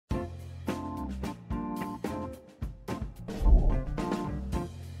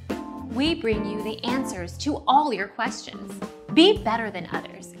we bring you the answers to all your questions. Be better than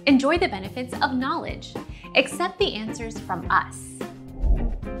others. Enjoy the benefits of knowledge. Accept the answers from us.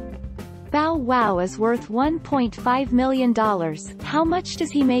 Bow Wow is worth $1.5 million. How much does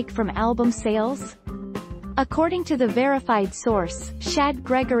he make from album sales? According to the verified source, Shad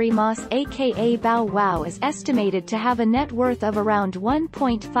Gregory Moss aka Bow Wow is estimated to have a net worth of around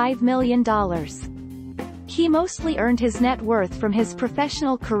 $1.5 million. He mostly earned his net worth from his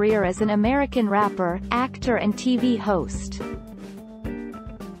professional career as an American rapper, actor and TV host.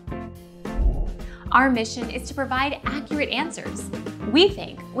 Our mission is to provide accurate answers. We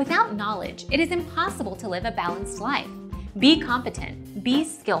think without knowledge, it is impossible to live a balanced life. Be competent, be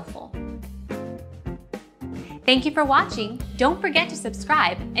skillful. Thank you for watching. Don't forget to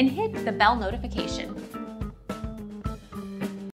subscribe and hit the bell notification.